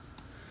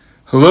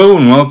Hello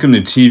and welcome to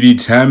TV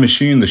Time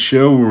Machine, the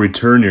show where we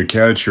turn your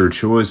couch or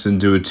choice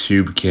into a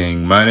tube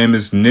king. My name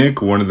is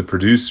Nick, one of the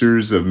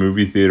producers of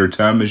Movie Theater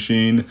Time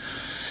Machine,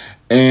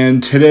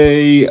 and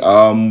today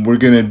we're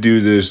gonna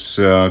do this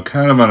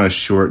kind of on a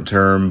short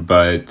term,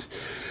 but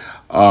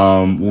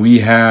we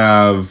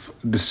have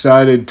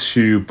decided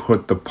to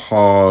put the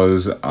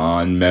pause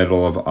on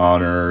Medal of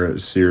Honor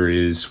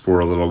series for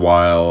a little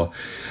while,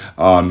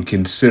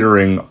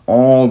 considering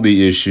all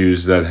the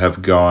issues that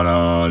have gone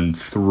on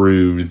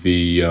through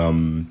the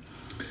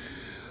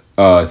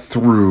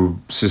through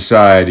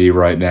society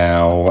right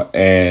now,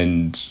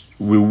 and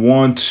we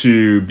want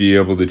to be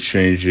able to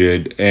change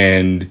it.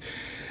 And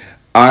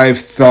I've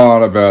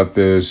thought about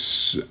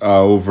this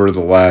over the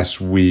last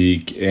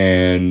week,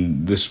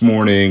 and this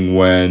morning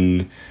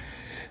when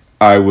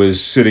I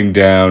was sitting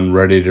down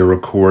ready to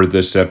record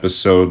this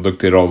episode,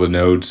 looked at all the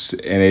notes,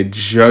 and it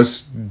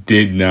just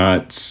did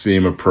not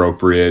seem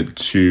appropriate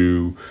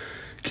to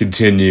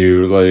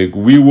continue. Like,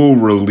 we will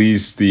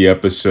release the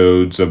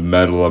episodes of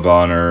Medal of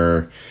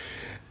Honor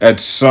at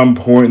some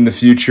point in the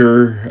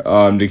future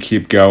to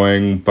keep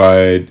going,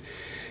 but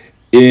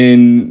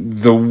in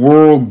the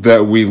world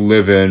that we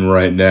live in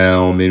right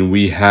now, I mean,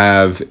 we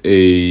have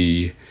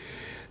a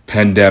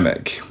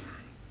pandemic,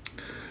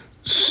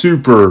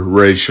 super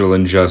racial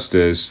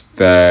injustice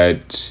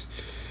that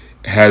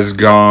has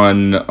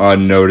gone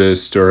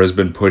unnoticed or has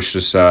been pushed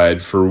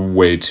aside for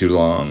way too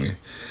long.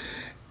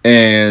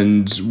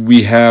 And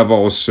we have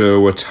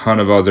also a ton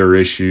of other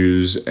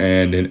issues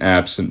and an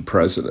absent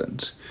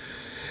president.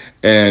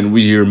 And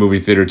we here, Movie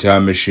Theater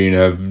Time Machine,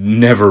 have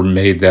never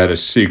made that a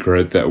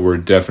secret that we're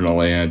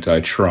definitely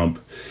anti-Trump.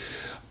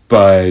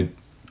 But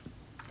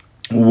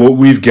what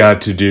we've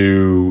got to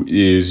do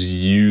is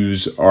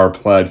use our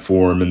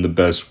platform in the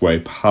best way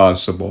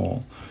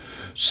possible.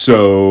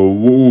 So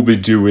what we'll be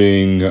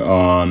doing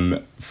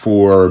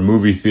for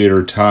Movie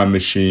Theater Time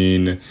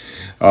Machine,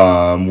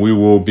 we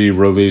will be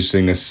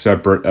releasing a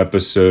separate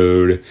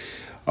episode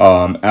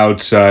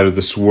outside of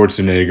the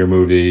Schwarzenegger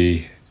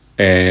movie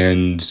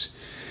and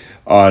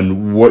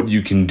on what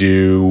you can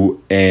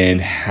do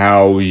and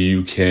how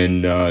you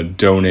can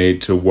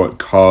donate to what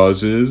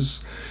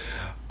causes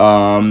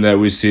that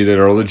we see that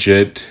are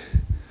legit,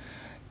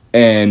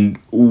 and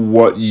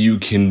what you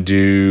can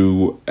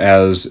do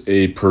as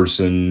a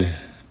person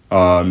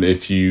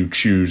if you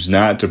choose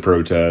not to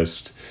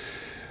protest,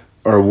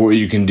 or what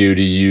you can do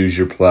to use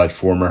your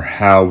platform, or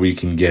how we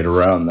can get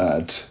around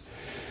that.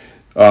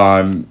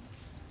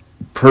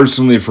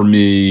 Personally, for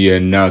me,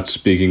 and not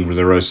speaking for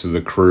the rest of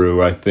the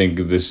crew, I think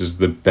this is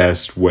the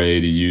best way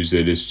to use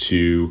it, is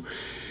to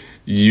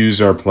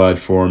use our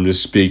platform to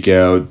speak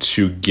out,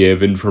 to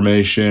give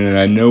information. And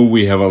I know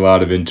we have a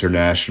lot of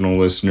international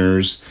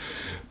listeners,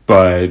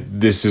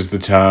 but this is the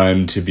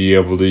time to be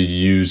able to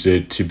use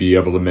it to be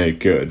able to make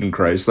good in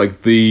Christ.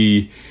 Like,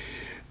 the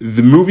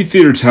Movie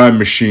Theater Time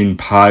Machine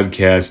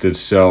podcast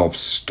itself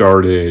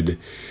started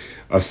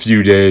a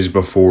few days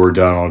before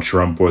Donald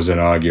Trump was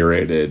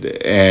inaugurated.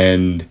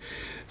 And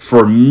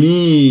for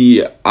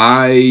me,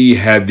 I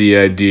had the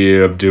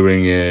idea of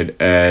doing it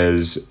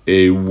as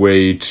a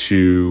way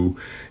to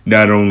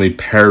not only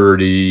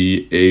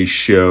parody a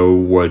show,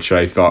 which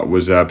I thought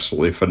was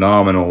absolutely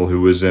phenomenal, who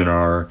was in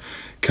our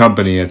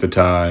company at the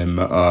time,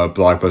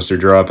 Blockbuster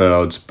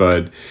Dropouts,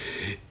 but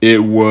it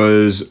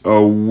was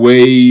a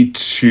way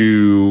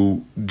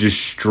to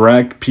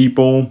distract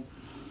people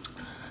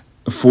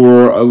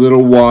for a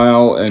little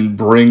while and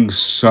bring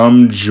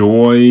some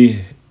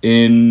joy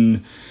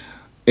in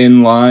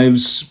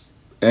lives,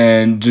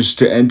 and just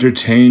to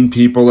entertain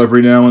people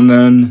every now and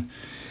then.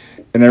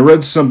 And I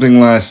read something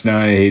last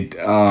night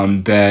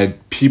that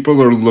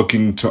people are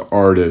looking to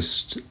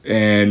artists,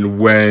 and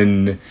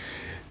when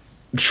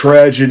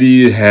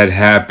tragedy had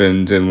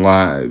happened in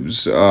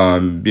lives,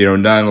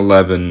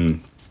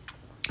 9/11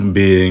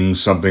 being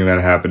something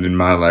that happened in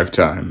my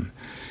lifetime,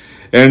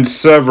 and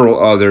several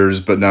others,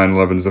 but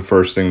 9/11 is the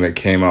first thing that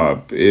came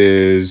up,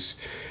 is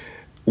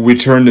we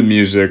turn to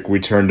music, we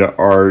turn to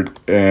art,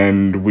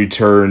 and we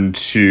turn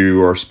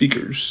to our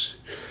speakers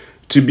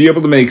to be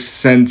able to make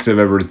sense of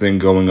everything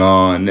going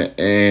on.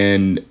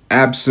 And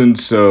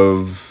absence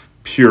of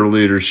pure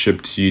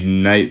leadership to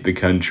unite the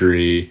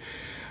country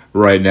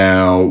right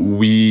now,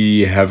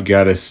 we have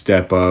got to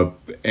step up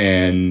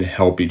and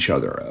help each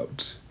other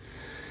out.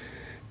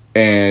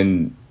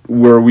 And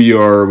where we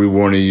are, we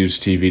want to use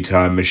TV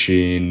Time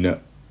Machine,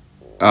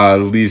 at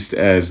least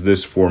as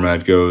this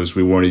format goes,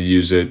 we want to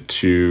use it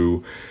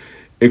to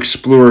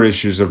explore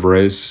issues of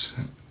race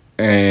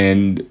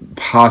and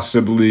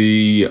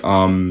possibly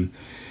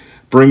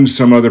bring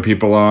some other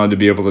people on to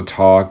be able to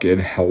talk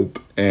and help.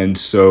 And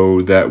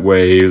so that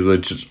way,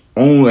 let's just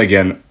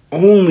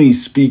only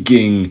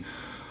speaking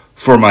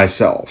for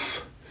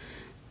myself,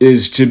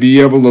 is to be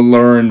able to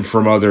learn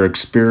from other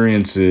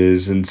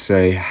experiences and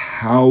say,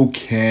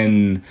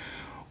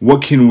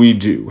 what can we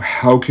do?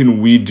 How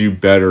can we do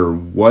better?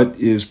 What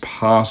is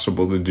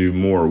possible to do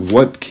more?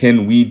 What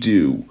can we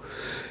do?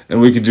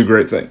 And we can do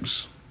great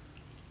things.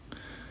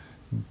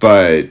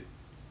 But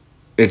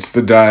it's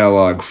the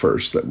dialogue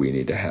first that we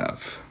need to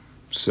have.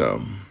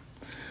 So,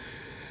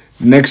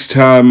 next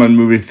time on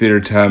Movie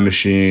Theater Time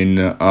Machine,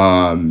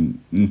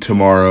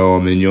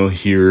 tomorrow, you'll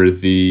hear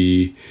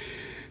the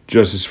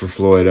Justice for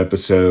Floyd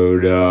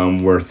episode,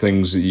 where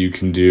things that you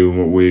can do,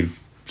 what we've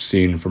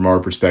seen from our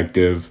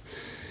perspective,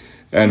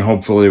 and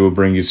hopefully we'll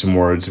bring you some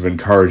words of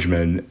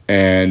encouragement.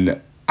 And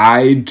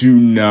I do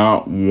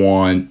not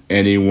want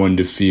anyone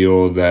to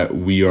feel that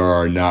we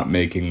are not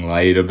making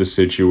light of the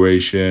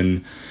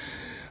situation,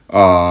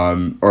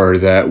 or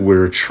that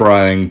we're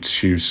trying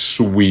to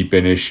sweep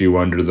an issue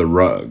under the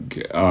rug.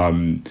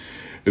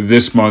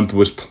 This month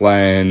was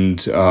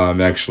planned,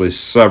 actually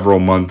several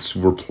months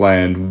were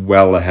planned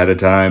well ahead of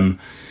time,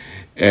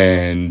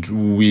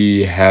 and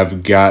we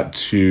have got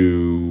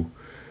to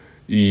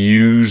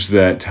use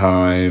that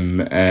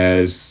time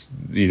as,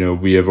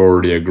 we have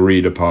already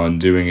agreed upon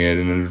doing it,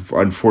 and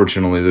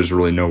unfortunately there's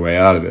really no way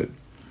out of it.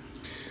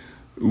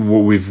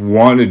 What we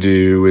want to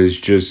do is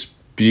just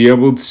be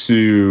able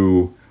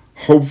to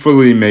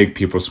hopefully make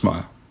people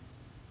smile.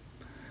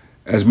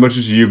 As much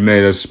as you've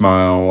made us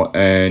smile,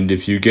 and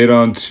if you get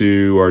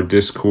onto our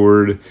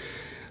Discord,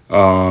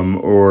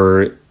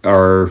 or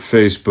our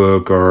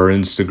Facebook or our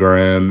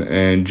Instagram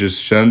and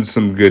just send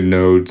some good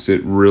notes,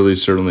 it really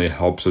certainly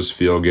helps us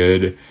feel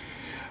good,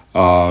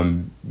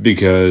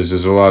 because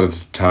there's a lot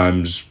of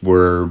times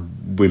where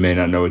we may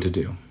not know what to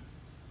do.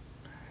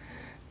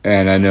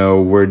 And I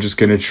know we're just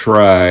going to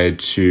try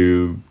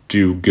to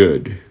do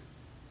good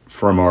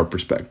from our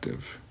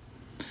perspective.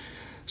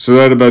 So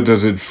that about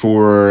does it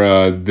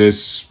for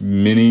this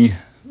mini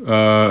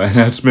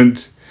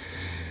announcement.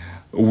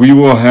 We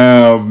will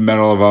have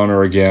Medal of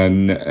Honor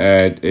again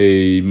at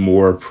a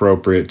more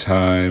appropriate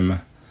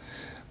time.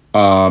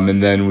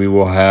 And then we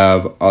will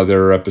have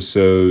other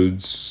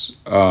episodes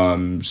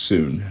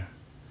soon.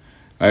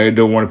 I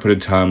don't want to put a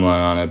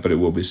timeline on it, but it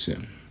will be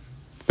soon.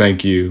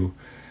 Thank you.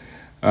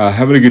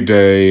 Have a good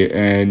day,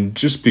 and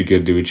just be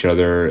good to each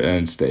other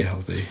and stay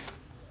healthy.